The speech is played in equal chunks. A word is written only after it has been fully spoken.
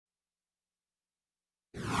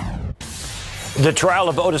The trial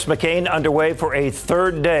of Otis McCain underway for a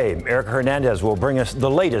third day. Erica Hernandez will bring us the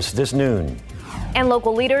latest this noon. And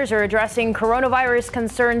local leaders are addressing coronavirus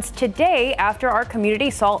concerns today after our community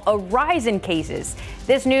saw a rise in cases.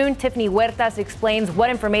 This noon, Tiffany Huertas explains what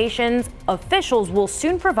information officials will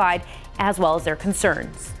soon provide, as well as their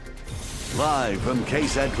concerns. Live from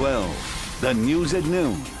KSAT 12, the news at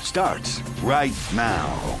noon starts right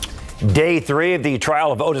now. Day 3 of the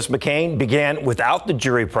trial of Otis McCain began without the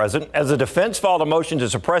jury present as the defense filed a motion to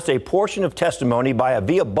suppress a portion of testimony by a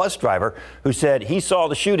Via bus driver who said he saw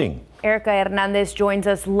the shooting. Erica Hernandez joins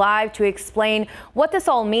us live to explain what this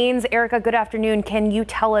all means. Erica, good afternoon. Can you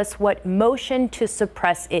tell us what motion to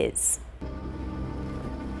suppress is?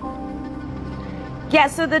 Yeah,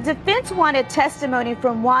 so the defense wanted testimony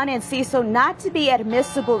from Juan Enciso not to be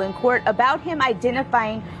admissible in court about him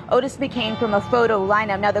identifying Otis McCain from a photo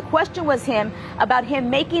lineup. Now, the question was about him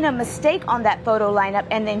making a mistake on that photo lineup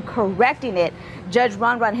and then correcting it. Judge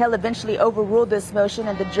Ron Rangel eventually overruled this motion,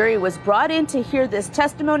 and the jury was brought in to hear this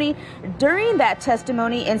testimony. During that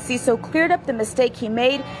testimony, Enciso cleared up the mistake he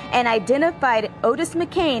made and identified Otis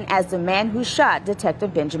McCain as the man who shot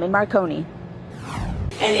Detective Benjamin Marconi.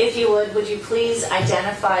 And if you would you please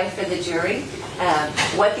identify for the jury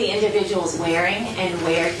what the individual is wearing and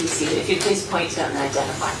where he's seated? If you please point to him and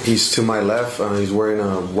identify. He's to my left. He's wearing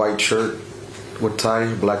a white shirt with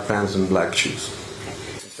tie, black pants, and black shoes.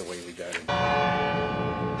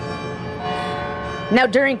 Now,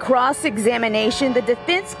 during cross-examination, the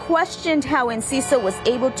defense questioned how Enciso was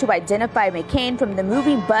able to identify McCain from the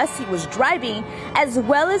moving bus he was driving, as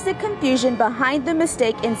well as the confusion behind the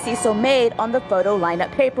mistake Enciso made on the photo lineup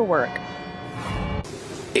paperwork.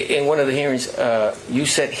 In one of the hearings, you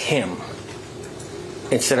said him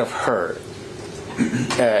instead of her.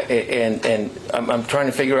 And I'm trying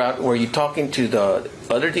to figure out, were you talking to the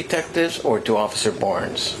other detectives or to Officer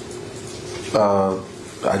Barnes?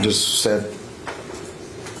 I just said,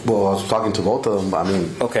 well, I was talking to both of them. I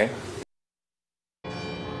mean, okay.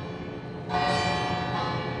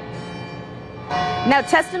 Now,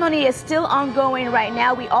 testimony is still ongoing right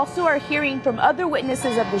now. We also are hearing from other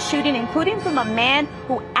witnesses of the shooting, including from a man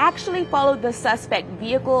who actually followed the suspect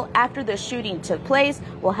vehicle after the shooting took place.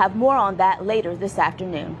 We'll have more on that later this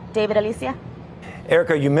afternoon. David, Alicia?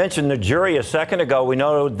 Erica, you mentioned the jury a second ago. We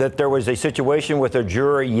know that there was a situation with a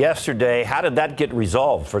jury yesterday. How did that get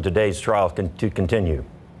resolved for today's trial to continue?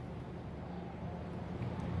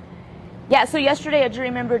 Yeah, so yesterday a jury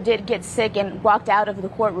member did get sick and walked out of the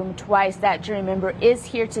courtroom twice. That jury member is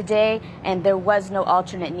here today, and there was no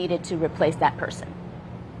alternate needed to replace that person.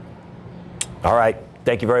 All right.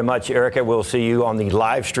 Thank you very much, Erica. We'll see you on the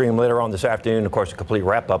live stream later on this afternoon. Of course, a complete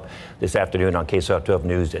wrap-up this afternoon on KSAT 12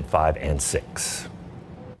 News at 5 and 6.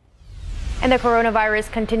 And the coronavirus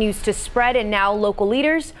continues to spread, and now local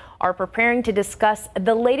leaders are preparing to discuss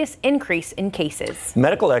the latest increase in cases.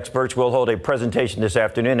 Medical experts will hold a presentation this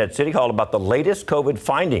afternoon at City Hall about the latest COVID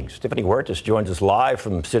findings. Tiffany Huertas joins us live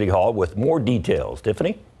from City Hall with more details.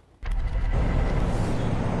 Tiffany?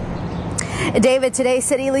 David, today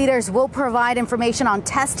city leaders will provide information on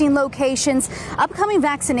testing locations, upcoming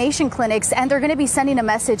vaccination clinics, and they're going to be sending a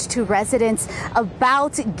message to residents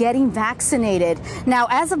about getting vaccinated. Now,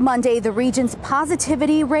 as of Monday, the region's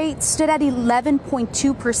positivity rate stood at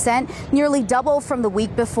 11.2%, nearly double from the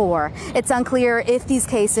week before. It's unclear if these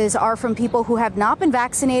cases are from people who have not been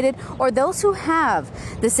vaccinated or those who have.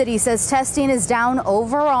 The city says testing is down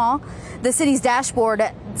overall. The city's dashboard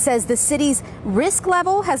says the city's risk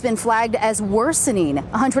level has been flagged as worsening.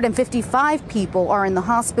 155 people are in the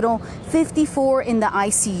hospital, 54 in the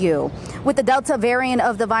ICU. With the Delta variant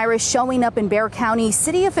of the virus showing up in Bexar County,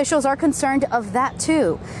 city officials are concerned of that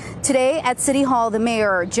too. Today at City Hall, the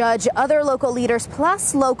mayor, judge, other local leaders,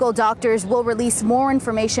 plus local doctors will release more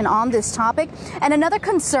information on this topic. And another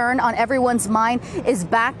concern on everyone's mind is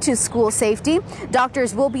back to school safety.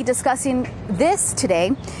 Doctors will be discussing this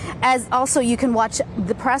today, as also you can watch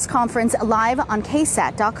the press conference live on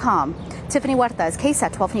KSAT.com. Tiffany Huertas,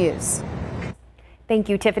 KSAT 12 News. Thank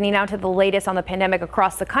you, Tiffany. Now to the latest on the pandemic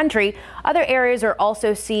across the country. Other areas are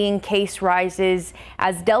also seeing case rises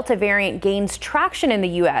as Delta variant gains traction in the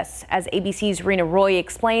U.S. As ABC's Rena Roy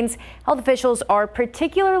explains, health officials are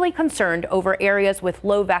particularly concerned over areas with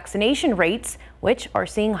low vaccination rates, which are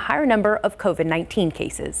seeing a higher number of COVID-19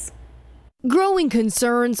 cases. Growing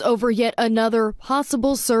concerns over yet another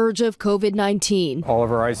possible surge of COVID-19. All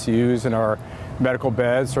of our ICUs and our medical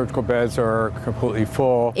beds, surgical beds are completely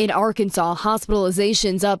full. In Arkansas,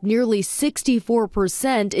 hospitalizations up nearly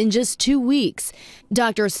 64% in just 2 weeks.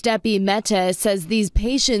 Dr. Stepi Mete says these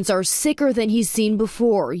patients are sicker than he's seen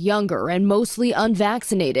before, younger and mostly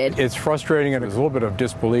unvaccinated. It's frustrating and there's a little bit of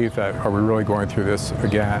disbelief that are we really going through this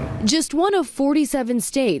again? Just one of 47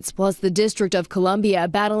 states, plus the District of Columbia,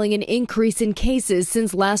 battling an increase in cases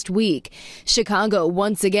since last week. Chicago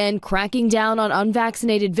once again cracking down on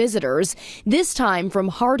unvaccinated visitors, this time from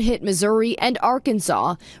hard-hit Missouri and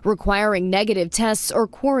Arkansas, requiring negative tests or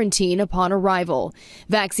quarantine upon arrival.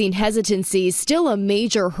 Vaccine hesitancy still a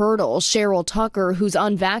major hurdle. Cheryl Tucker, who's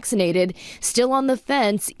unvaccinated, still on the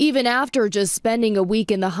fence even after just spending a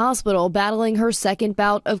week in the hospital battling her second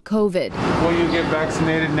bout of COVID. Will you get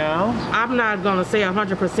vaccinated now? I'm not going to say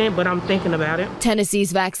 100%, but I'm thinking about it.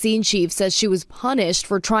 Tennessee's vaccine chief says she was punished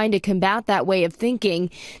for trying to combat that way of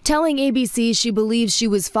thinking, telling ABC she believes she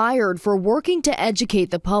was fired for working to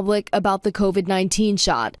educate the public about the COVID-19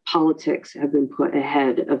 shot. Politics have been put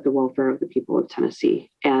ahead of the welfare of the people of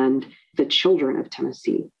Tennessee and the children of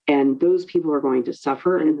Tennessee. And those people are going to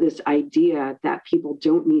suffer. And this idea that people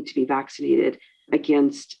don't need to be vaccinated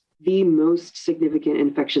against the most significant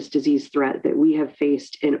infectious disease threat that we have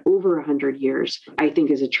faced in over 100 years, I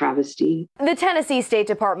think is a travesty. The Tennessee State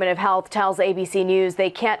Department of Health tells ABC News they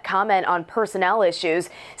can't comment on personnel issues,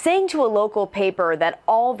 saying to a local paper that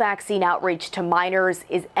all vaccine outreach to minors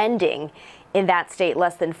is ending. In that state,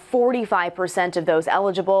 less than 45% of those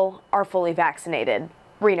eligible are fully vaccinated.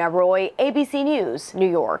 Rena Roy, ABC News, New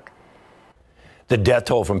York. The death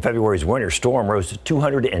toll from February's winter storm rose to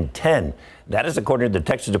 210. That is according to the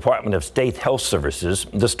Texas Department of State Health Services.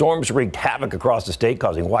 The storms wreaked havoc across the state,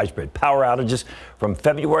 causing widespread power outages from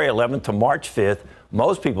February 11th to March 5th.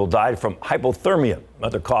 Most people died from hypothermia.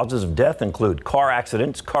 Other causes of death include car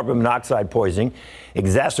accidents, carbon monoxide poisoning,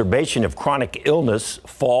 exacerbation of chronic illness,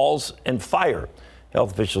 falls, and fire.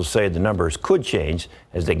 Health officials say the numbers could change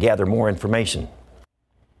as they gather more information.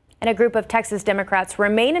 And a group of Texas Democrats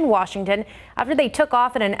remain in Washington after they took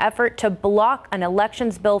off in an effort to block an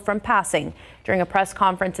elections bill from passing. During a press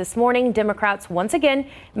conference this morning, Democrats once again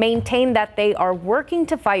maintained that they are working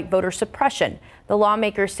to fight voter suppression. The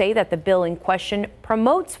lawmakers say that the bill in question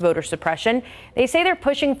promotes voter suppression. They say they're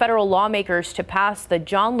pushing federal lawmakers to pass the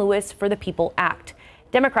John Lewis for the People Act.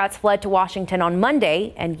 Democrats fled to Washington on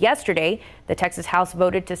Monday, and yesterday, the Texas House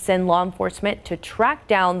voted to send law enforcement to track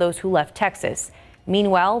down those who left Texas.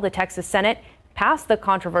 Meanwhile, the Texas Senate passed the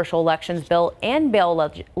controversial elections bill and bail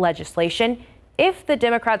legislation. If the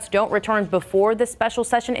Democrats don't return before the special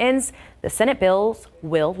session ends, the Senate bills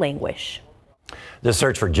will languish. The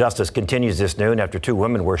search for justice continues this noon after two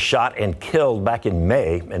women were shot and killed back in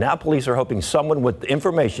May, and now police are hoping someone with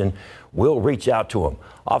information will reach out to them.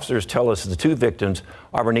 Officers tell us the two victims,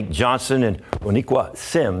 Arbonique Johnson and Roniqua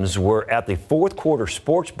Sims, were at the Fourth Quarter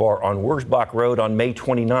Sports Bar on Wurzbach Road on May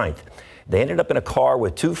 29th. They ended up in a car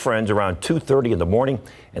with two friends around 2:30 in the morning,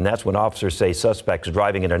 and that's when officers say suspects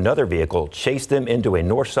driving in another vehicle chased them into a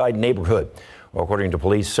north side neighborhood. According to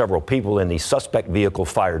police, several people in the suspect vehicle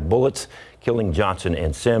fired bullets, killing Johnson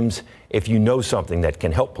and Sims. If you know something that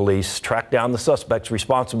can help police track down the suspects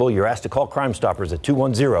responsible, you're asked to call Crime Stoppers at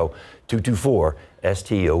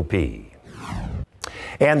 210-224-STOP.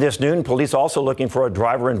 And this noon, police also looking for a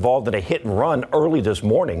driver involved in a hit and run early this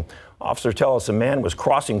morning. Officers tell us a man was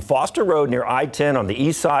crossing Foster Road near I-10 on the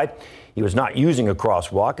east side. He was not using a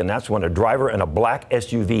crosswalk, and that's when a driver in a black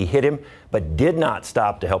SUV hit him, but did not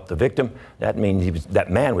stop to help the victim. That means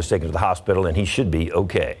that man was taken to the hospital, and he should be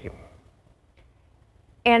okay.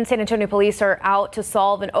 And San Antonio police are out to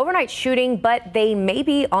solve an overnight shooting, but they may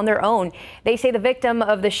be on their own. They say the victim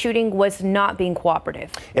of the shooting was not being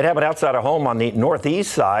cooperative. It happened outside a home on the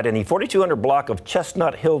northeast side in the 4200 block of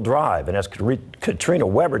Chestnut Hill Drive. And as Katrina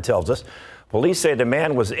Weber tells us, police say the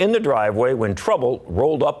man was in the driveway when trouble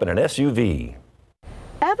rolled up in an SUV.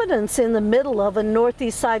 Evidence in the middle of a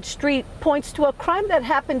northeast side street points to a crime that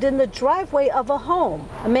happened in the driveway of a home.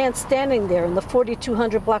 A man standing there in the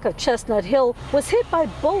 4200 block of Chestnut Hill was hit by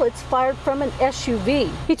bullets fired from an SUV.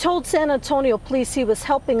 He told San Antonio police he was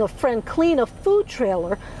helping a friend clean a food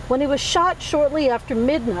trailer when he was shot shortly after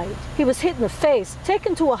midnight. He was hit in the face,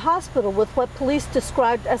 taken to a hospital with what police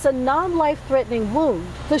described as a non-life-threatening wound.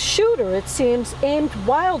 The shooter, it seems, aimed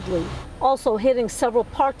wildly, also hitting several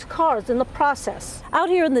parked cars in the process. Out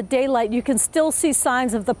here in the daylight, you can still see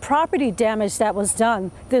signs of the property damage that was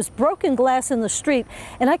done. There's broken glass in the street,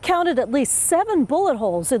 and I counted at least 7 bullet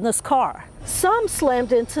holes in this car. Some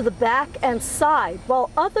slammed into the back and side,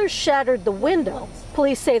 while others shattered the window.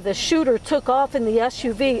 Police say the shooter took off in the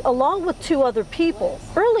SUV along with 2 other people.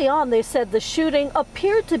 Early on, they said the shooting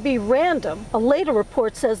appeared to be random. A later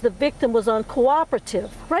report says the victim was uncooperative.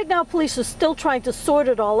 Right now, police are still trying to sort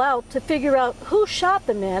it all out to figure out who shot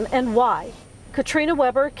the man and why. Katrina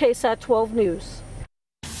Weber, KSAT 12 News.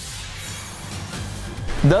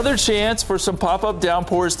 Another chance for some pop-up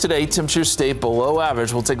downpours today. Temperatures stay below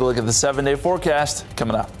average. We'll take a look at the 7-day forecast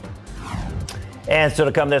coming up. And still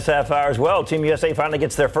to come this half hour as well, Team USA finally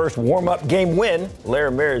gets their first warm-up game win. Larry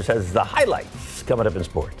Ramirez has the highlights coming up in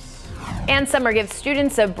sports. And summer gives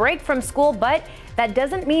students a break from school, but that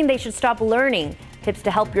doesn't mean they should stop learning. Tips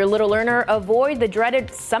to help your little learner avoid the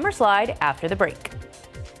dreaded summer slide after the break.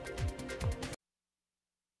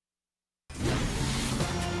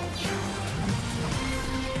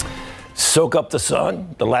 Soak up the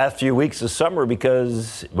sun the last few weeks of summer,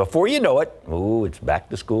 because before you know it, it's back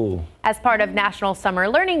to school. As part of National Summer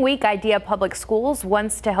Learning Week, Idea Public Schools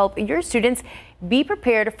wants to help your students be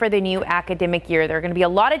prepared for the new academic year. There are going to be a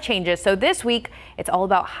lot of changes. So this week, it's all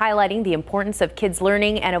about highlighting the importance of kids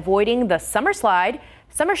learning and avoiding the summer slide.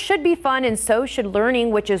 Summer should be fun, and so should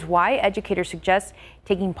learning, which is why educators suggest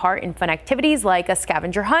taking part in fun activities like a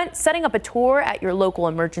scavenger hunt, setting up a tour at your local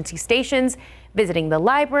emergency stations, visiting the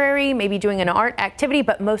library, maybe doing an art activity,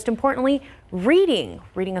 but most importantly, reading.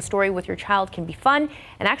 Reading a story with your child can be fun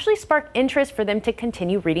and actually spark interest for them to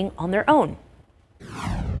continue reading on their own.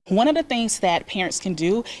 One of the things that parents can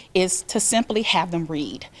do is to simply have them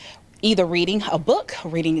read. Either reading a book,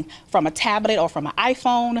 reading from a tablet or from an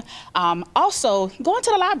iPhone. Also, going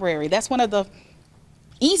to the library. That's one of the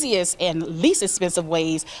easiest and least expensive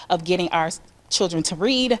ways of getting our children to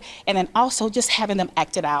read, and then also just having them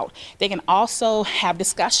act it out. They can also have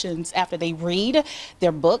discussions after they read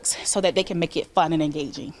their books so that they can make it fun and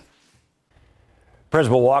engaging.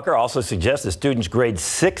 Principal Walker also suggests that students grades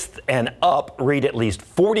 6th and up read at least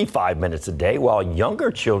 45 minutes a day, while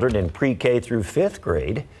younger children in pre-K through 5th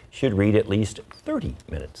grade should read at least 30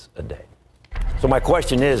 minutes a day. So my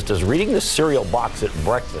question is, does reading the cereal box at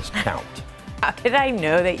breakfast count? How did I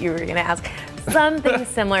know that you were going to ask something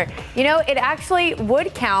similar? You know, it actually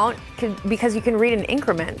would count because you can read in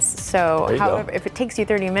increments. So however, if it takes you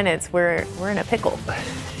 30 minutes, we're in a pickle.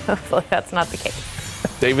 Hopefully that's not the case.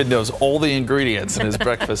 David knows all the ingredients in his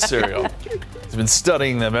breakfast cereal. He's been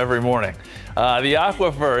studying them every morning. The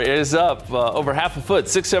aquifer is up over half a foot,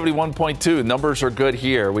 671.2. Numbers are good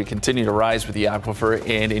here. We continue to rise with the aquifer.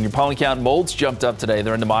 And in your pollen count, molds jumped up today.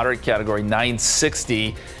 They're in the moderate category,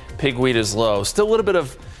 960. Pigweed is low. Still a little bit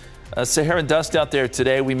of Saharan dust out there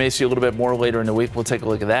today. We may see a little bit more later in the week. We'll take a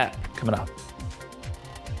look at that coming up.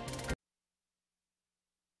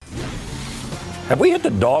 Have we hit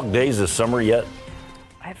the dog days of summer yet?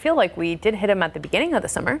 I feel like we did hit them at the beginning of the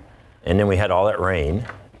summer. And then we had all that rain,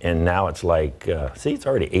 and now it's like, see, it's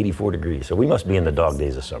already 84 degrees. So we must be in the dog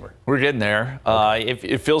days of summer. We're getting there.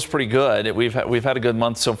 It feels pretty good. We've had a good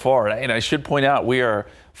month so far. And I should point out, we are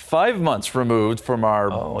 5 months removed from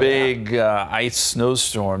our big ice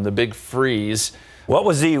snowstorm, the big freeze. What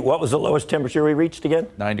was the lowest temperature we reached again?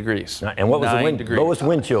 9 degrees. And what was the lowest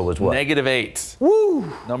wind chill was what? -8.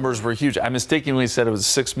 Woo! Numbers were huge. I mistakenly said it was a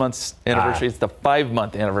 6 months anniversary. It's the 5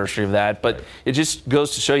 month anniversary of that. But it just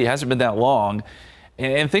goes to show you, it hasn't been that long.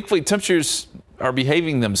 And thankfully, temperatures are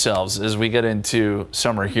behaving themselves as we get into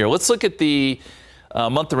summer here. Let's look at the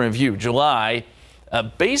month in review. July.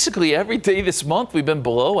 Basically every day this month we've been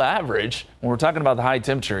below average when we're talking about the high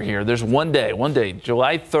temperature here. There's one day,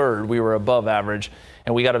 July 3rd, we were above average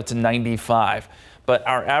and we got up to 95. But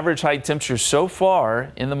our average high temperature so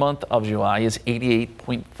far in the month of July is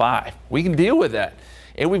 88.5. We can deal with that.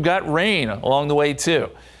 And we've got rain along the way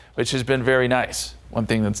too, which has been very nice. One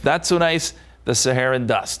thing that's not so nice, the Saharan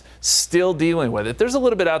dust. Still dealing with it. There's a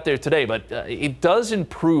little bit out there today, but it does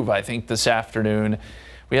improve, I think, this afternoon.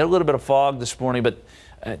 We had a little bit of fog this morning, but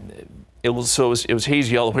it was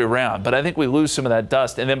hazy all the way around. But I think we lose some of that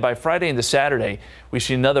dust. And then by Friday into Saturday, we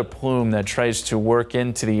see another plume that tries to work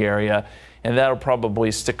into the area, and that'll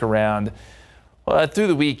probably stick around through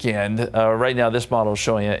the weekend. Right now, this model is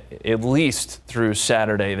showing it at least through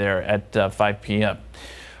Saturday there at 5 p.m.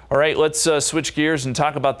 All right, let's switch gears and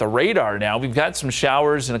talk about the radar now. We've got some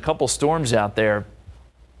showers and a couple storms out there.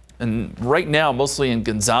 And right now, mostly in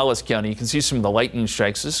Gonzales County, you can see some of the lightning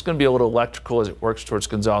strikes. This is going to be a little electrical as it works towards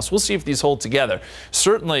Gonzales. We'll see if these hold together.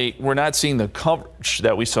 Certainly, we're not seeing the coverage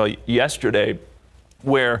that we saw yesterday,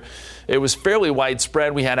 where it was fairly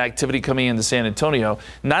widespread. We had activity coming into San Antonio.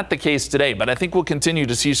 Not the case today, but I think we'll continue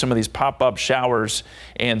to see some of these pop-up showers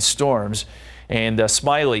and storms. And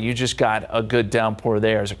Smiley, you just got a good downpour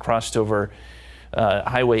there as it crossed over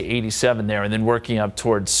Highway 87 there, and then working up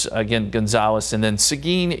towards, again, Gonzales. And then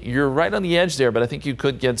Seguin, you're right on the edge there, but I think you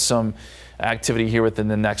could get some activity here within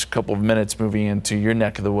the next couple of minutes moving into your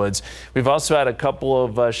neck of the woods. We've also had a couple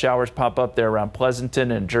of showers pop up there around Pleasanton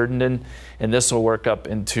and Jordan, and this will work up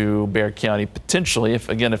into Bexar County potentially, if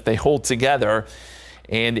they hold together.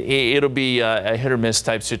 And it'll be a hit or miss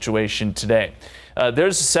type situation today.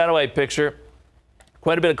 There's a satellite picture.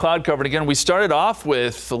 Quite a bit of cloud cover. Again, we started off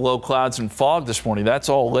with low clouds and fog this morning. That's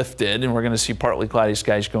all lifted, and we're going to see partly cloudy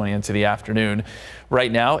skies going into the afternoon.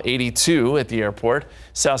 Right now, 82 at the airport.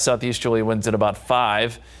 South-southeasterly winds at about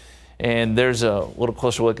 5. And there's a little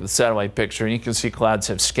closer look at the satellite picture, and you can see clouds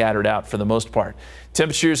have scattered out for the most part.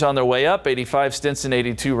 Temperatures on their way up. 85 Stinson,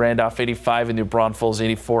 82 Randolph, 85 in New Braunfels,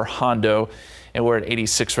 84 Hondo, and we're at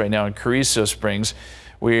 86 right now in Carrizo Springs.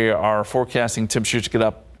 We are forecasting temperatures to get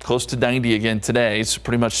up close to 90 again today. It's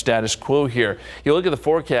pretty much status quo here. You look at the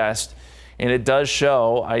forecast, and it does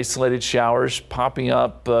show isolated showers popping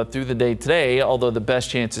up through the day today, although the best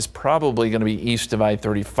chance is probably going to be east of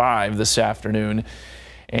I-35 this afternoon,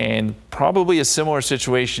 and probably a similar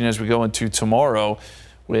situation as we go into tomorrow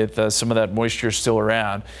with some of that moisture still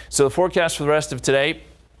around. So the forecast for the rest of today,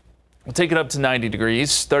 we'll take it up to 90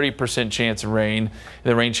 degrees, 30% chance of rain.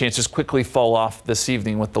 The rain chances quickly fall off this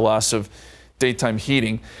evening with the loss of daytime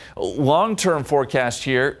heating. Long-term forecast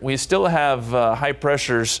here, we still have high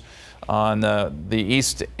pressures on the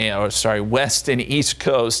west and east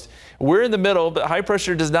coast. We're in the middle, but high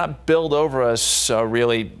pressure does not build over us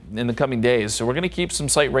really in the coming days. So we're going to keep some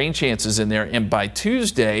slight rain chances in there. And by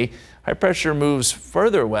Tuesday, high pressure moves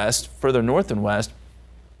further west, further north and west,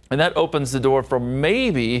 and that opens the door for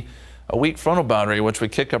maybe a weak frontal boundary, which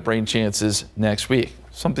would kick up rain chances next week.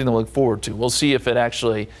 Something to look forward to. We'll see if it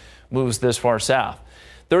actually moves this far south.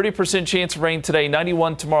 30% chance of rain today,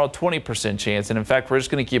 91 tomorrow, 20% chance. And in fact, we're just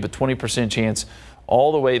going to keep a 20% chance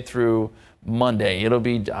all the way through Monday. It'll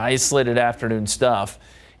be isolated afternoon stuff,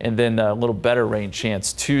 and then a little better rain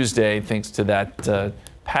chance Tuesday thanks to that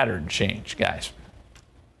pattern change, guys.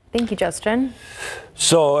 Thank you, Justin.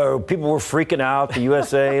 So people were freaking out. The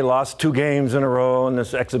USA lost 2 games in a row in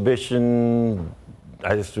this exhibition.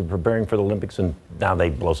 I just were preparing for the Olympics, and now they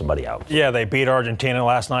blow somebody out. Yeah, they beat Argentina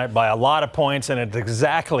last night by a lot of points, and it's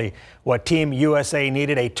exactly what Team USA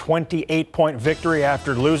needed, a 28-point victory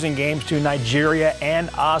after losing games to Nigeria and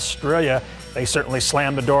Australia. They certainly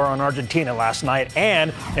slammed the door on Argentina last night.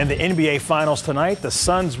 And in the NBA Finals tonight, the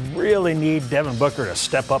Suns really need Devin Booker to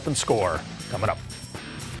step up and score. Coming up.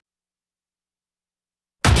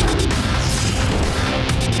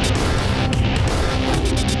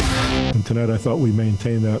 And tonight I thought we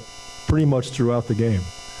maintained that pretty much throughout the game.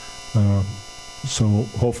 So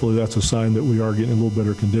hopefully that's a sign that we are getting a little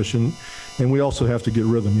better condition. And we also have to get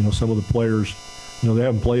rhythm. You know, some of the players, they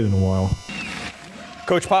haven't played in a while.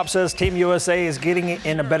 Coach Pop says Team USA is getting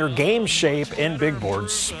in a better game shape in big board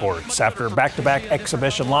sports. After back-to-back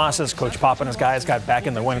exhibition losses, Coach Pop and his guys got back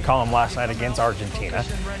in the win column last night against Argentina.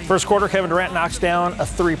 First quarter, Kevin Durant knocks down a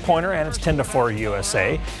three-pointer, and it's 10-4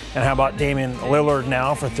 USA. And how about Damian Lillard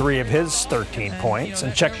now for 3 of his 13 points?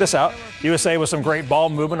 And check this out. USA with some great ball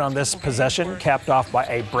movement on this possession, capped off by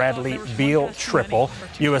a Bradley Beal triple.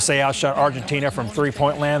 USA outshot Argentina from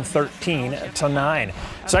three-point land 13-9.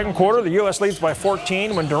 Second quarter, the U.S. leads by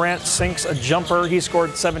 14 when Durant sinks a jumper. He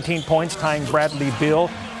scored 17 points, tying Bradley Beal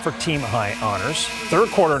for team high honors. Third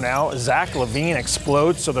quarter now, Zach LaVine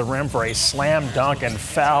explodes to the rim for a slam dunk and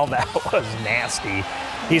foul. That was nasty.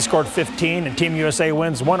 He scored 15, and Team USA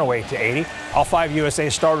wins 108-80. All 5 USA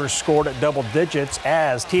starters scored at double digits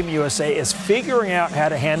as Team USA is figuring out how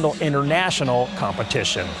to handle international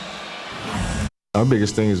competition. Our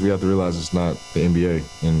biggest thing is we have to realize it's not the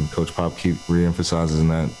NBA, and Coach Pop keep re-emphasizing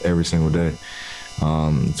that every single day.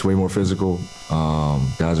 It's way more physical.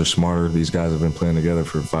 Guys are smarter. These guys have been playing together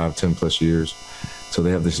for 5, 10 plus years. So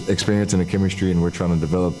they have this experience and the chemistry, and we're trying to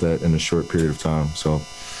develop that in a short period of time. So,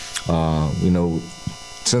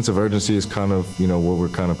 sense of urgency is kind of, what we're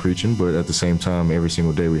kind of preaching, but at the same time, every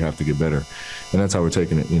single day we have to get better. And that's how we're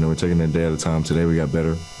taking it. We're taking it a day at a time. Today we got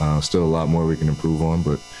better. Still a lot more we can improve on,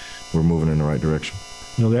 but we're moving in the right direction.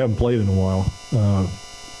 They haven't played in a while,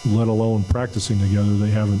 let alone practicing together.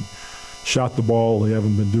 They haven't shot the ball. They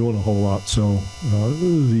haven't been doing a whole lot. So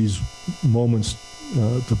these moments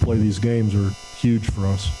to play these games are huge for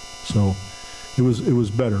us. So it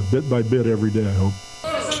was better, bit by bit, every day, I hope.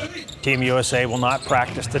 Team USA will not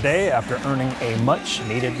practice today after earning a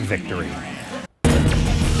much-needed victory.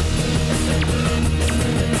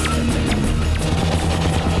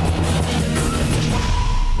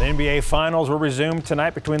 The NBA Finals will resume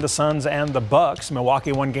tonight between the Suns and the Bucks.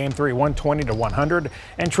 Milwaukee won Game 3 120-100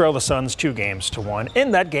 and trailed the Suns 2-1.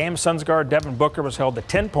 In that game, Suns guard Devin Booker was held to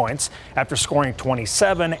 10 points after scoring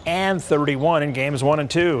 27 and 31 in Games 1 and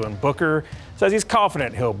 2. And Booker says he's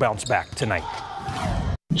confident he'll bounce back tonight.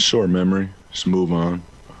 Short memory, just move on.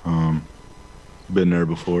 Been there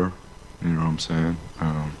before, you know what I'm saying?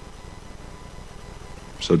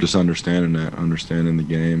 So just understanding the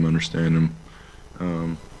game, understanding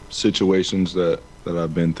situations that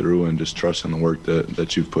I've been through, and just trusting the work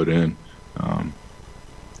that you've put in.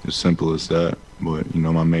 As simple as that. But, you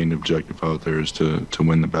know, my main objective out there is to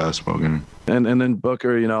win the basketball game. And then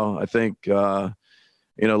Booker, you know, I think,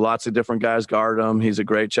 lots of different guys guard him. He's a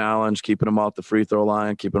great challenge, keeping him off the free throw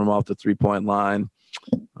line, keeping him off the three-point line.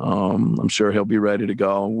 I'm sure he'll be ready to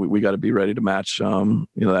go. We got to be ready to match,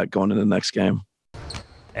 that going into the next game.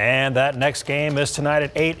 And that next game is tonight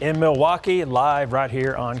at 8 in Milwaukee, live right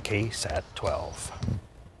here on KSAT 12.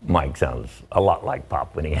 Mike sounds a lot like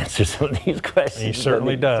Pop when he answers some of these questions. He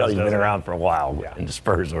certainly does. He's been around for a while in the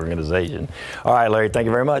Spurs organization. All right, Larry, thank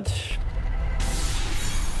you very much.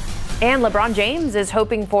 And LeBron James is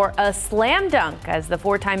hoping for a slam dunk as the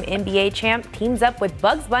four-time NBA champ teams up with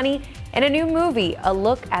Bugs Bunny in a new movie. A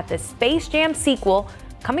look at the Space Jam sequel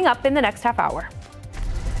coming up in the next half hour.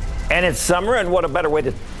 And it's summer, and what a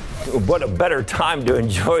better time to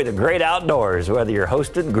enjoy the great outdoors. Whether you're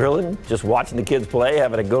hosting, grilling, just watching the kids play,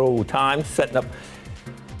 having a good old time, setting up.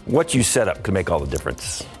 What you set up can make all the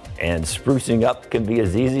difference. And sprucing up can be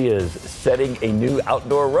as easy as setting a new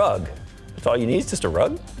outdoor rug. That's all you need is just a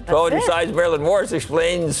rug. 12 your size, Marilyn Morris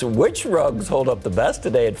explains which rugs hold up the best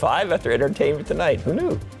today at 5 after Entertainment Tonight. Who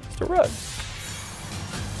knew? Just a rug.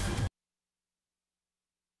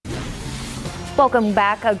 Welcome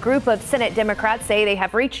back. A group of Senate Democrats say they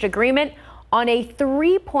have reached agreement on a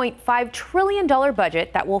 $3.5 trillion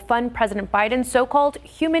budget that will fund President Biden's so-called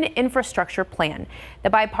human infrastructure plan. The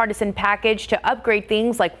bipartisan package to upgrade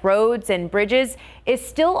things like roads and bridges is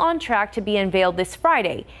still on track to be unveiled this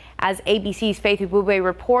Friday. As ABC's Faith Ubube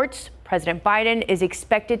reports, President Biden is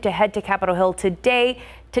expected to head to Capitol Hill today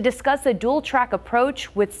to discuss a dual-track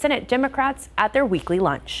approach with Senate Democrats at their weekly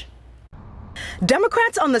lunch.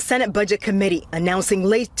 Democrats on the Senate Budget Committee announcing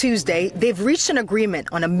late Tuesday they've reached an agreement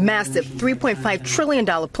on a massive $3.5 trillion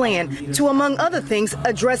plan to, among other things,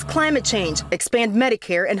 address climate change, expand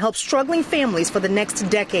Medicare, and help struggling families for the next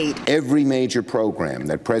decade. Every major program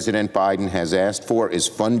that President Biden has asked for is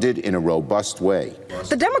funded in a robust way.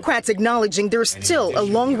 The Democrats acknowledging there's still a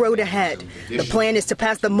long road ahead. The plan is to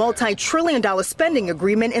pass the multi-trillion-dollar spending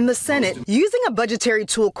agreement in the Senate using a budgetary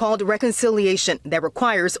tool called reconciliation that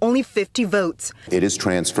requires only 50 votes. It is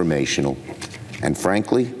transformational, and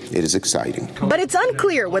frankly, it is exciting. But it's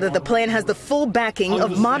unclear whether the plan has the full backing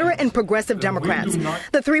of moderate and progressive Democrats.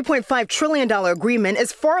 The $3.5 trillion agreement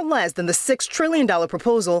is far less than the $6 trillion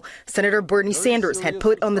proposal Senator Bernie Sanders had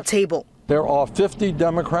put on the table. There are 50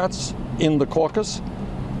 Democrats in the caucus,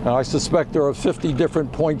 and I suspect there are 50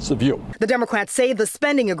 different points of view. The Democrats say the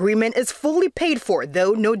spending agreement is fully paid for,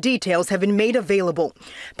 though no details have been made available.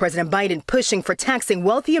 President Biden pushing for taxing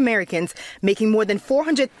wealthy Americans making more than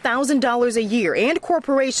 $400,000 a year and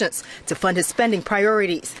corporations to fund his spending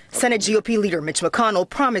priorities. Senate GOP leader Mitch McConnell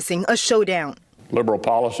promising a showdown. Liberal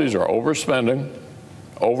policies are overspending,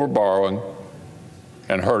 overborrowing,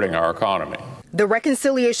 and hurting our economy. The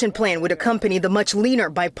reconciliation plan would accompany the much leaner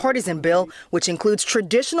bipartisan bill, which includes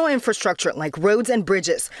traditional infrastructure like roads and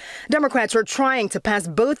bridges. Democrats are trying to pass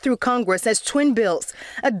both through Congress as twin bills,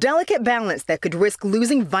 a delicate balance that could risk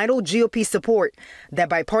losing vital GOP support. That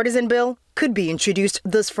bipartisan bill could be introduced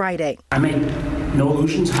this Friday. I make no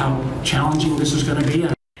illusions how challenging this is going to be.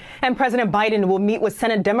 And President Biden will meet with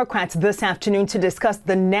Senate Democrats this afternoon to discuss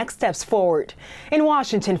the next steps forward. In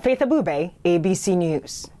Washington, Faith Ubube, ABC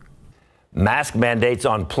News. Mask mandates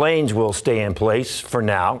on planes will stay in place for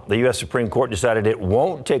now. The U.S. Supreme Court decided it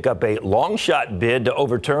won't take up a long-shot bid to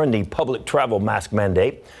overturn the public travel mask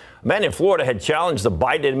mandate. A man in Florida had challenged the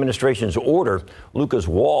Biden administration's order. Lucas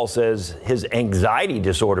Wall says his anxiety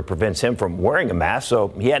disorder prevents him from wearing a mask, so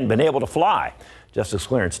he hadn't been able to fly. Justice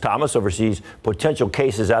Clarence Thomas oversees potential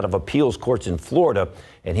cases out of appeals courts in Florida,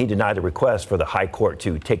 and he denied the request for the high court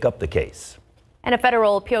to take up the case. And a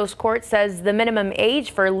federal appeals court says the minimum age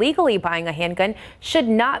for legally buying a handgun should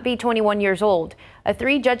not be 21 years old. A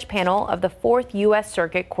 3-judge panel of the 4th U.S.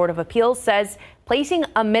 Circuit Court of Appeals says placing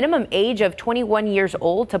a minimum age of 21 years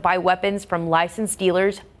old to buy weapons from licensed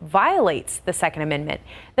dealers violates the Second Amendment.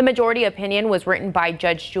 The majority opinion was written by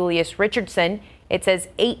Judge Julius Richardson. It says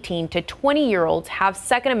 18 to 20-year-olds have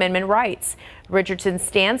Second Amendment rights. Richardson's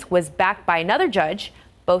stance was backed by another judge.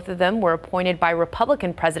 Both of them were appointed by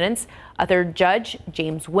Republican presidents. A third judge,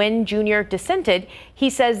 James Wynn Jr., dissented. He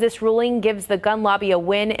says this ruling gives the gun lobby a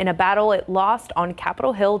win in a battle it lost on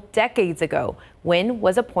Capitol Hill decades ago. Wynn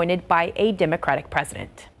was appointed by a Democratic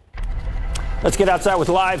president. Let's get outside with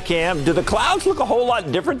live cam. Do the clouds look a whole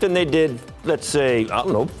lot different than they did, let's say, I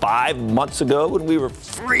don't know, 5 months ago when we were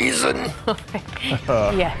freezing?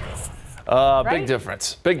 Yes. Big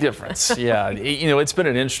difference. Big difference. Yeah. It's been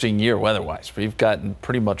an interesting year weather-wise. We've gotten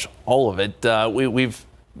pretty much all of it. We've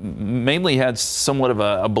mainly had somewhat of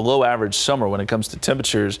a below average summer when it comes to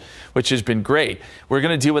temperatures, which has been great. We're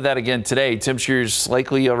going to deal with that again today. Temperatures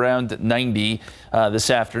likely around 90 this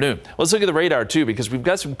afternoon. Let's look at the radar too, because we've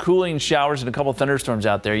got some cooling showers and a couple thunderstorms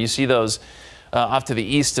out there. You see those off to the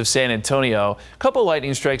east of San Antonio. A couple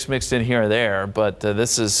lightning strikes mixed in here or there, but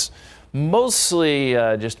this is mostly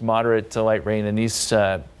just moderate to light rain, and these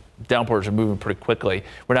downpours are moving pretty quickly.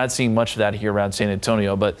 We're not seeing much of that here around San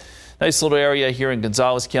Antonio, but nice little area here in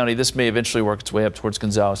Gonzales County. This may eventually work its way up towards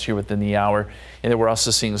Gonzales here within the hour. And then we're also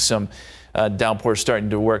seeing some downpours starting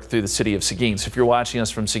to work through the city of Seguin. So if you're watching us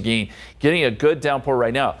from Seguin, getting a good downpour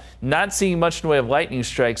right now. Not seeing much in the way of lightning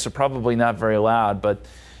strikes, so probably not very loud, but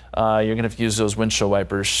you're going to have to use those windshield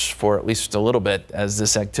wipers for at least a little bit as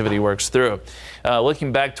this activity works through.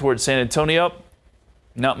 Looking back towards San Antonio,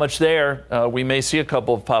 not much there. We may see a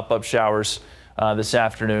couple of pop-up showers this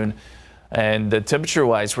afternoon. And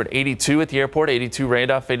temperature-wise, we're at 82 at the airport, 82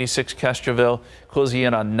 Randolph, 86 Castroville, closing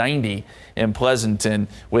in on 90 in Pleasanton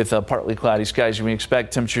with partly cloudy skies. We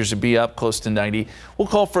expect temperatures to be up close to 90. We'll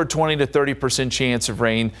call for a 20 to 30% chance of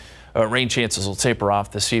rain. Rain chances will taper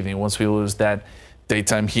off this evening once we lose that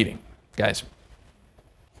daytime heating. Guys.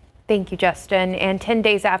 Thank you, Justin. And 10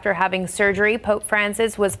 days after having surgery, Pope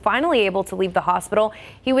Francis was finally able to leave the hospital.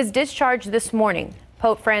 He was discharged this morning.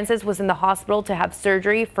 Pope Francis was in the hospital to have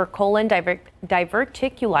surgery for colon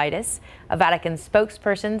diverticulitis. A Vatican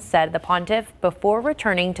spokesperson said the pontiff, before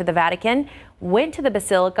returning to the Vatican, went to the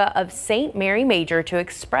Basilica of St. Mary Major to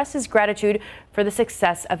express his gratitude for the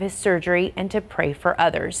success of his surgery and to pray for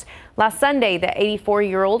others. Last Sunday, the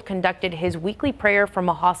 84-year-old conducted his weekly prayer from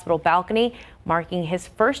a hospital balcony, marking his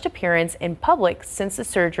first appearance in public since the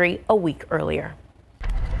surgery a week earlier.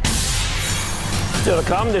 Still to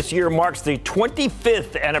come, this year marks the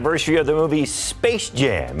 25th anniversary of the movie Space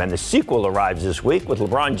Jam, and the sequel arrives this week with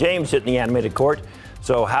LeBron James hitting the animated court.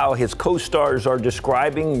 So how his co-stars are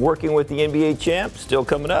describing working with the NBA champ, still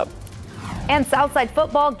coming up. And Southside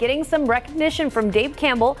football getting some recognition from Dave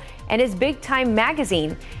Campbell and his Big Time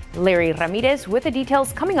magazine. Larry Ramirez with the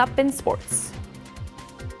details coming up in sports.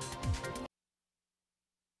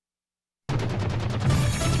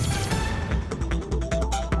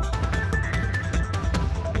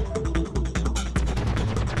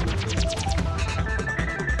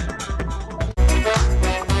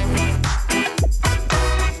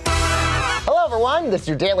 This is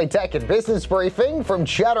your daily tech and business briefing from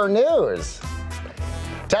Cheddar News.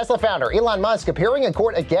 Tesla founder Elon Musk appearing in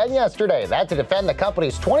court again yesterday. That to defend the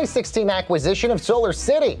company's 2016 acquisition of Solar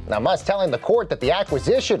City. Now, Musk telling the court that the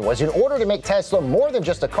acquisition was in order to make Tesla more than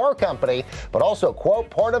just a car company, but also, quote,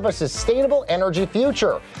 part of a sustainable energy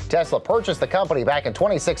future. Tesla purchased the company back in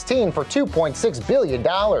 2016 for $2.6 billion.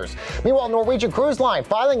 Meanwhile, Norwegian Cruise Line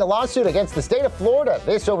filing a lawsuit against the state of Florida,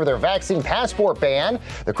 this over their vaccine passport ban.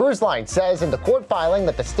 The cruise line says in the court filing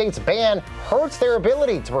that the state's ban hurts their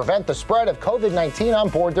ability to prevent the spread of COVID-19 on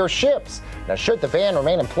board their ships. Now, should the ban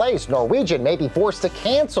remain in place, Norwegian may be forced to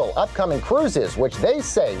cancel upcoming cruises, which they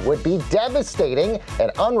say would be devastating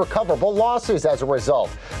and unrecoverable losses as a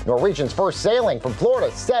result. Norwegian's first sailing from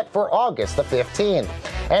Florida set for August the 15th.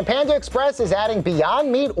 And Panda Express is adding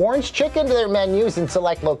Beyond Meat orange chicken to their menus in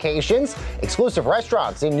select locations. Exclusive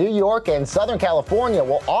restaurants in New York and Southern California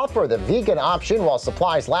will offer the vegan option while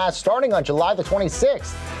supplies last, starting on July the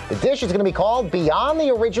 26th. The dish is going to be called Beyond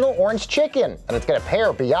the Original Orange Chicken, and it's going to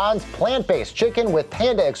pair Beyond's plant-based chicken with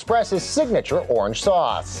Panda Express's signature orange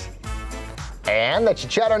sauce. And that's your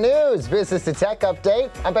Cheddar News Business to Tech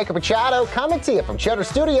Update. I'm Baker Machado, coming to you from Cheddar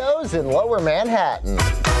Studios in Lower Manhattan.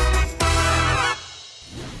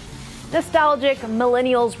 Nostalgic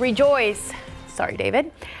millennials rejoice. Sorry,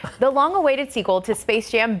 David. The long-awaited sequel to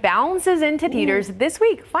Space Jam bounces into theaters this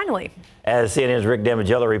week, finally. As CNN's Rick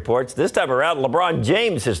Damagello reports, this time around, LeBron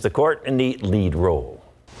James hits the court in the lead role.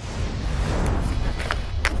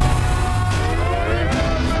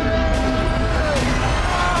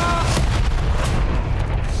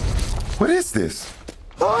 What is this?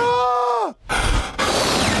 Ah!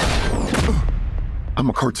 I'm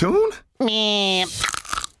a cartoon?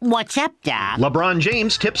 What's up, Doc? LeBron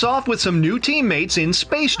James tips off with some new teammates in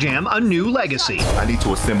Space Jam: A New Legacy. I need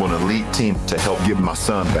to assemble an elite team to help give my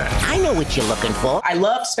son back. I know what you're looking for. I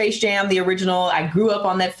love Space Jam, the original. I grew up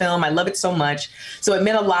on that film. I love it so much. So it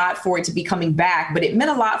meant a lot for it to be coming back, but it meant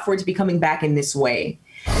a lot for it to be coming back in this way.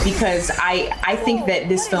 Because I think that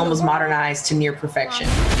this film was modernized to near perfection.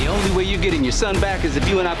 The only way you're getting your son back is if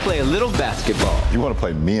you and I play a little basketball. You want to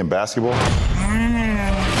play me in basketball?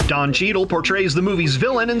 Don Cheadle portrays the movie's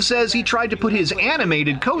villain and says he tried to put his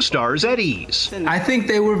animated co-stars at ease. I think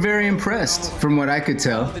they were very impressed, from what I could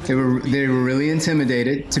tell. They were really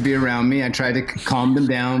intimidated to be around me. I tried to calm them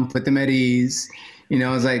down, put them at ease. You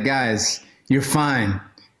know, I was like, guys, you're fine.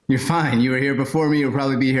 You're fine. You were here before me. You'll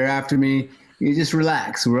probably be here after me. You just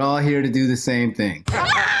relax. We're all here to do the same thing.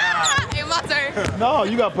 No,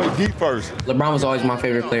 you got to play deep first. LeBron was always my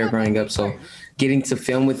favorite player growing up, so getting to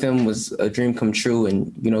film with him was a dream come true.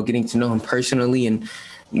 And, you know, getting to know him personally and,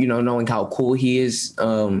 you know, knowing how cool he is,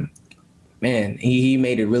 man, he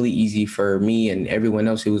made it really easy for me and everyone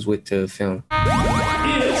else who was with to film.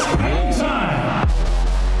 It's game time.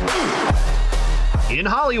 In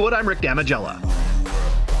Hollywood, I'm Rick Damigella.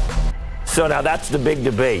 So now that's the big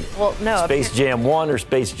debate. Well, no. Space Jam 1 or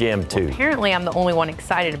Space Jam 2? Apparently, I'm the only one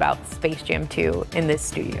excited about Space Jam 2 in this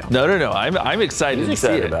studio. No. I'm excited to see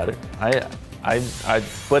it. about it.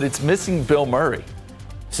 But it's missing Bill Murray.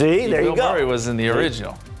 See, there you go. Bill Murray was in the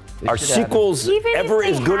original. Are sequels ever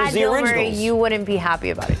as good as the originals? Murray, you wouldn't be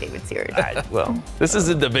happy about it, David. Seriously. Well, this is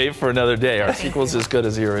a debate for another day. Are sequels as good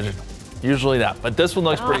as the original? Usually not, but this one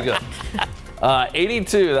looks pretty good.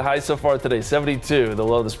 82, the high so far today. 72, the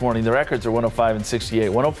low this morning. The records are 105 and 68.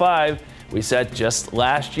 105, we set just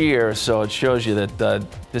last year, so it shows you that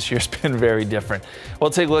this year's been very different.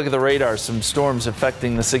 We'll take a look at the radar. Some storms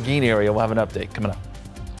affecting the Seguin area. We'll have an update coming up.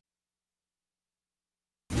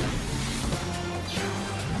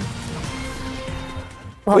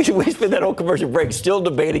 We spent that whole commercial break still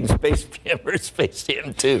debating Space Jam or Space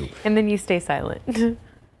Jam 2. And then you stay silent.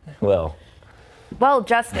 Well,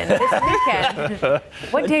 Justin, this weekend,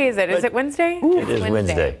 what day is it? Is it Wednesday? It is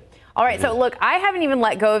Wednesday. All right, so look, I haven't even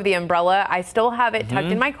let go of the umbrella. I still have it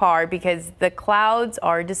tucked in my car because the clouds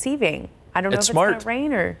are deceiving. I don't know if it's going to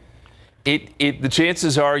rain or... The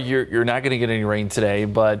chances are you're not going to get any rain today,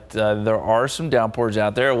 but there are some downpours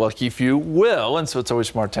out there. Lucky few will, and so it's always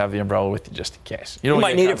smart to have the umbrella with you just in case. You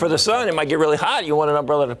might need it for the sun. It might get really hot. You want an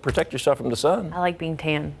umbrella to protect yourself from the sun. I like being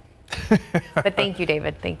tan. But thank you,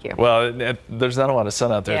 David. Thank you. Well, there's not a lot of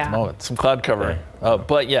sun out there at the moment. Some cloud cover.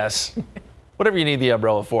 But yes, whatever you need the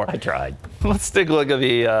umbrella for. I tried. Let's take a look at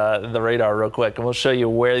the radar real quick, and we'll show you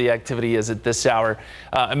where the activity is at this hour.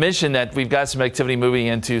 I mentioned that we've got some activity moving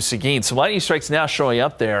into Seguin. Some lightning strikes now showing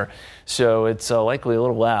up there, so it's likely a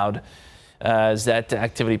little loud as that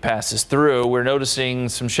activity passes through. We're noticing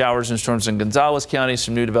some showers and storms in Gonzales County,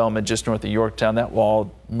 some new development just north of Yorktown. That will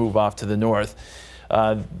all move off to the north.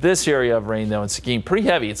 This area of rain, though, in Seguin, pretty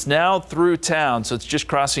heavy. It's now through town, so it's just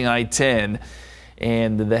crossing I-10.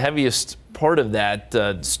 And the heaviest part of that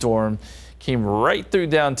storm came right through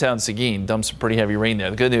downtown Seguin, dumped some pretty heavy rain there.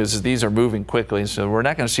 The good news is these are moving quickly, so we're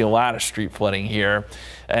not going to see a lot of street flooding here.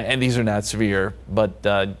 And these are not severe, but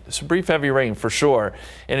some brief heavy rain for sure.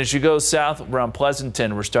 And as you go south around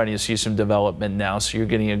Pleasanton, we're starting to see some development now, so you're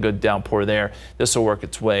getting a good downpour there. This will work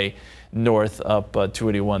its way north up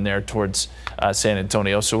 281 there towards San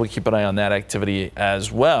Antonio. So we'll keep an eye on that activity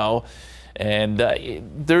as well. And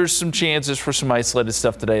there's some chances for some isolated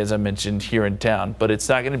stuff today, as I mentioned, here in town. But it's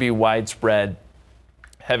not going to be widespread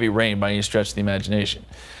heavy rain by any stretch of the imagination.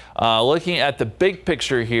 Looking at the big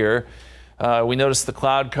picture here, we notice the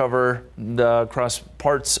cloud cover across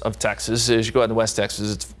parts of Texas. As you go out into West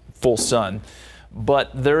Texas, it's full sun.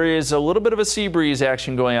 But there is a little bit of a sea breeze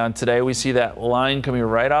action going on today. We see that line coming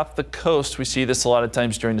right off the coast. We see this a lot of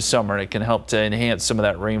times during the summer. It can help to enhance some of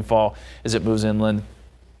that rainfall as it moves inland.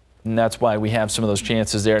 And that's why we have some of those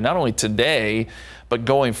chances there, not only today, but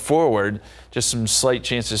going forward, just some slight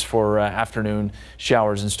chances for afternoon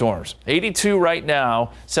showers and storms. 82 right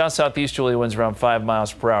now, south-southeasterly winds around 5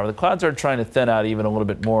 miles per hour. The clouds are trying to thin out even a little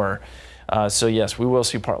bit more. So yes, we will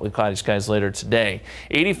see partly cloudy skies later today.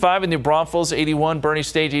 85 in New Braunfels, 81 Bernie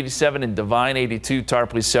Stage, 87 in Devine, 82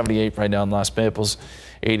 Tarpley, 78 right now in Los Maples,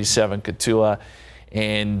 87 Cotulla.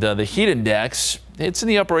 And the heat index, it's in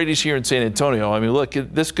the upper 80s here in San Antonio. I mean, look,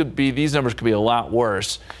 these numbers could be a lot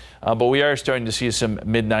worse. But we are starting to see some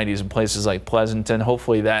mid-90s in places like Pleasanton.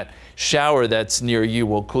 Hopefully that shower that's near you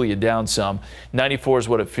will cool you down some. 94 is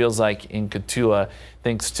what it feels like in Cotulla,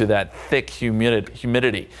 thanks to that thick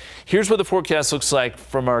humidity. Here's what the forecast looks like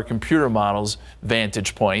from our computer model's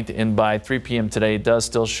vantage point. And by 3 p.m. today, it does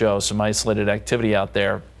still show some isolated activity out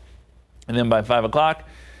there. And then by 5 o'clock,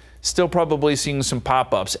 still probably seeing some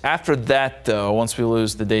pop-ups. After that, though, once we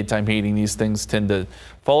lose the daytime heating, these things tend to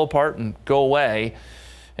fall apart and go away.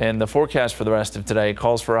 And the forecast for the rest of today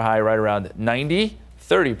calls for a high right around 90,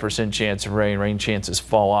 30% chance of rain. Rain chances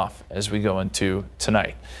fall off as we go into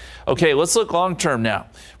tonight. Okay, let's look long term now.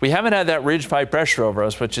 We haven't had that ridge high pressure over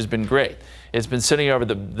us, which has been great. It's been sitting over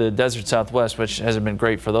the desert Southwest, which hasn't been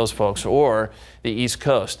great for those folks, or the East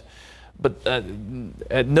Coast. But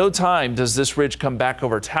at no time does this ridge come back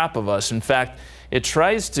over top of us. In fact, it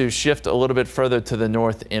tries to shift a little bit further to the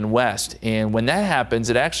north and west. And when that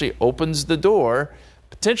happens, it actually opens the door,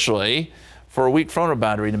 potentially, for a weak frontal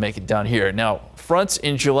boundary to make it down here. Now, fronts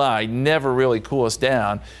in July never really cool us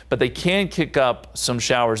down, but they can kick up some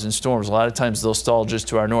showers and storms. A lot of times they'll stall just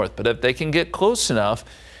to our north. But if they can get close enough,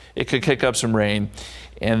 it could kick up some rain.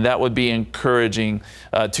 And that would be encouraging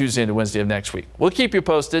Tuesday into Wednesday of next week. We'll keep you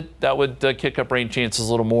posted. That would kick up rain chances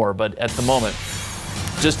a little more. But at the moment,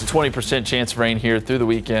 just a 20% chance of rain here through the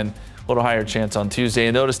weekend. A little higher chance on Tuesday.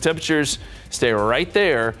 And notice temperatures stay right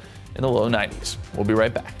there in the low 90s. We'll be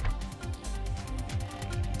right back.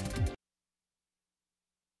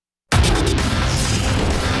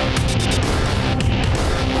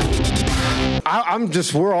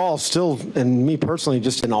 We're all still, and me personally,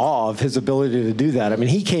 just in awe of his ability to do that. I mean,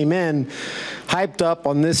 he came in hyped up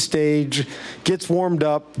on this stage, gets warmed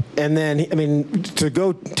up, and then, I mean, to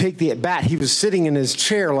go take the at-bat, he was sitting in his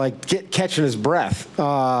chair, like catching his breath.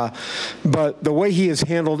 But the way he has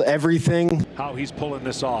handled everything. How he's pulling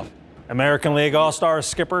this off. American League All-Star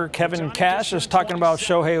skipper Kevin Cash is talking about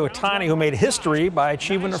Shohei Ohtani, who made history by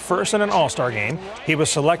achieving a first in an All-Star game. He was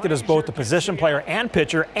selected as both a position player and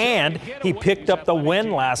pitcher, and he picked up the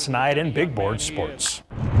win last night in big board sports.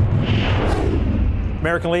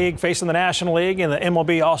 American League facing the National League in the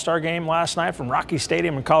MLB All-Star Game last night from Rocky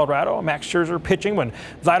Stadium in Colorado. Max Scherzer pitching when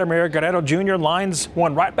Vladimir Guerrero Jr. lines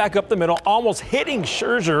one right back up the middle, almost hitting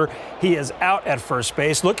Scherzer. He is out at first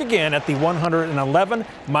base. Look again at the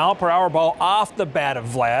 111-mile-per-hour ball off the bat of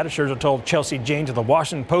Vlad. Scherzer told Chelsea Janes of the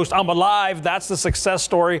Washington Post, "I'm alive. That's the success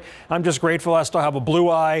story. I'm just grateful I still have a blue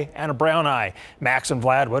eye and a brown eye." Max and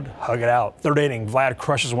Vlad would hug it out. Third inning, Vlad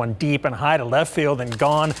crushes one deep and high to left field and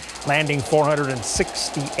gone, landing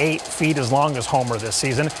 468 feet, as long as homer this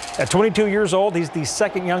season. At 22 years old, he's the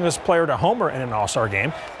second youngest player to homer in an All-Star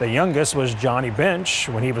game. The youngest was Johnny Bench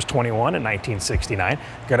when he was 21 in 1969.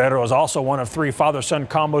 Guerrero is also one of three father-son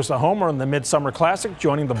combos to homer in the Midsummer Classic,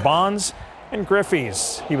 joining the Bonds and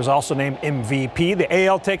Griffeys. He was also named MVP. The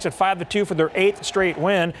AL takes it 5-2 for their 8th straight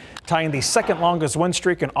win, tying the second longest win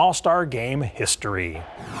streak in All-Star game history.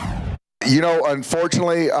 You know,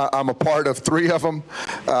 unfortunately, I'm a part of 3 of them,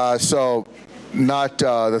 so not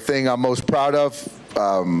the thing I'm most proud of.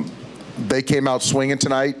 They came out swinging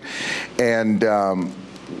tonight, and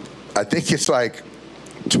I think it's like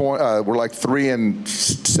we're like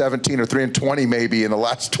 3-17 or 3-20 maybe in the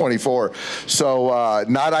last 24. So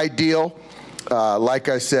not ideal. Like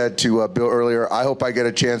I said to Bill earlier, I hope I get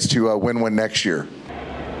a chance to win one next year.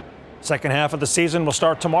 Second half of the season will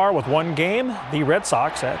start tomorrow with one game, the Red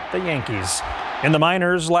Sox at the Yankees. In the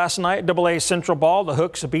minors last night, AA Central Ball, the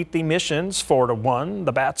Hooks beat the Missions 4-1.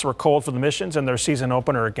 The bats were cold for the Missions in their season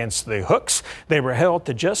opener against the Hooks. They were held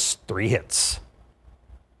to just 3 hits.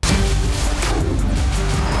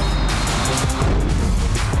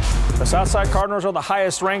 The Southside Cardinals are the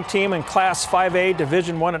highest ranked team in Class 5A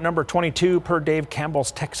Division I at number 22 per Dave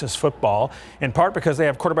Campbell's Texas Football, in part because they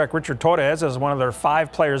have quarterback Richard Torres as one of their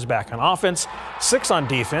 5 players back on offense, 6 on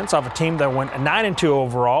defense, off a team that went 9-2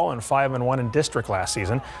 overall and 5-1 in district last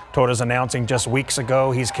season. Torres announcing just weeks ago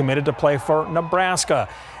he's committed to play for Nebraska.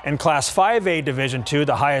 In Class 5A Division II,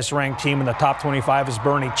 the highest ranked team in the top 25 is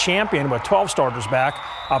Bernie Champion, with 12 starters back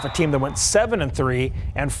off a team that went 7-3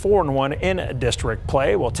 and 4-1 in district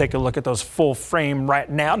play. We'll take a look at those full frame right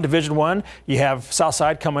now. Division I, you have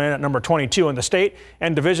Southside coming in at number 22 in the state,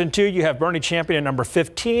 and Division II, you have Bernie Champion at number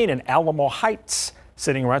 15 and Alamo Heights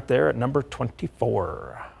sitting right there at number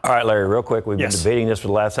 24. All right, Larry, real quick, we've been debating this for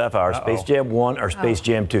the last half hour. Space Jam 1 or Space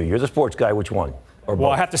Jam 2? You're the sports guy. Which one? Or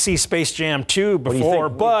well, both? I have to see Space Jam 2 before,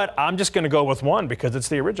 but I'm just going to go with 1 because it's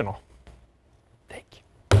the original.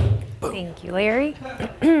 Thank you, Larry.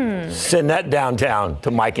 Send that downtown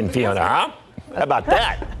to Mike and Fiona, huh? How about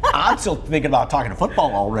that? I'm still thinking about talking to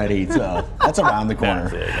football already, so that's around the corner.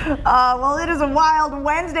 Well, it is a wild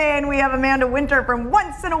Wednesday, and we have Amanda Winter from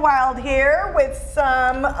Once in a Wild here with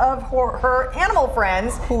some of her animal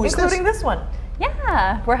friends, including this one.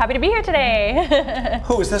 Yeah, we're happy to be here today.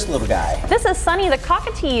 Who is this little guy? This is Sonny the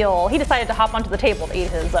cockatiel. He decided to hop onto the table to eat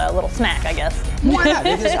his little snack, I guess. Why not?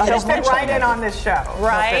 He'll fit right in on this show.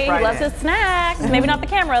 Right, he loves his snacks. Maybe not the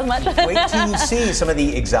camera as much. Wait till you see some of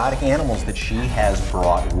the exotic animals that she has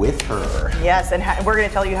brought with her. Yes, and we're going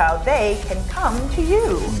to tell you how they can come to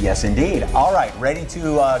you. Yes, indeed. All right, ready to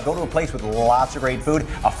go to a place with lots of great food,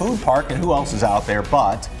 a food park, and who else is out there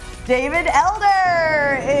but David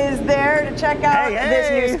Elder is there to check out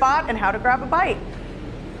this new spot and how to grab a bite.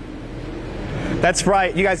 That's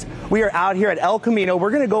right. You guys, we are out here at El Camino.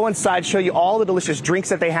 We're going to go inside, show you all the delicious drinks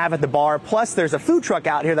that they have at the bar. Plus, there's a food truck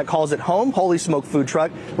out here that calls it home, Holy Smoke Food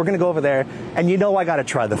Truck. We're going to go over there, and you know I got to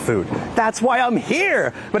try the food. That's why I'm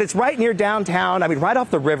here. But it's right near downtown. I mean, right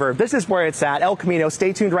off the river. This is where it's at, El Camino.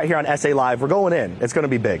 Stay tuned right here on SA Live. We're going in. It's going to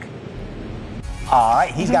be big. all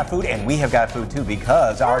right, he's got food, and we have got food too,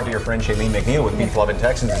 because our dear friend Shailene McNeil with Beef Loving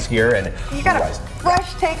Texans is here. And you got a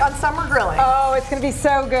fresh take on summer grilling. Oh, it's going to be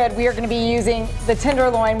so good. We are going to be using the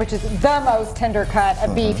tenderloin, which is the most tender cut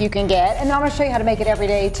of beef you can get. And I'm going to show you how to make it every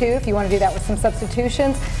day too, if you want to do that with some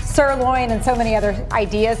substitutions. Sirloin and so many other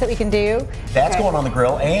ideas that we can do. That's going on the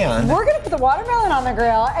grill, and we're going to put the watermelon on the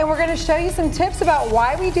grill, and we're going to show you some tips about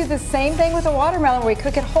why we do the same thing with the watermelon. We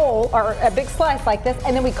cook it whole, or a big slice like this,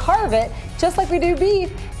 and then we carve it just like we do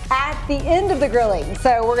beef at the end of the grilling.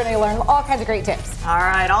 So we're going to learn all kinds of great tips. All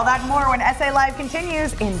right, all that and more when SA Live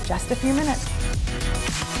continues in just a few minutes.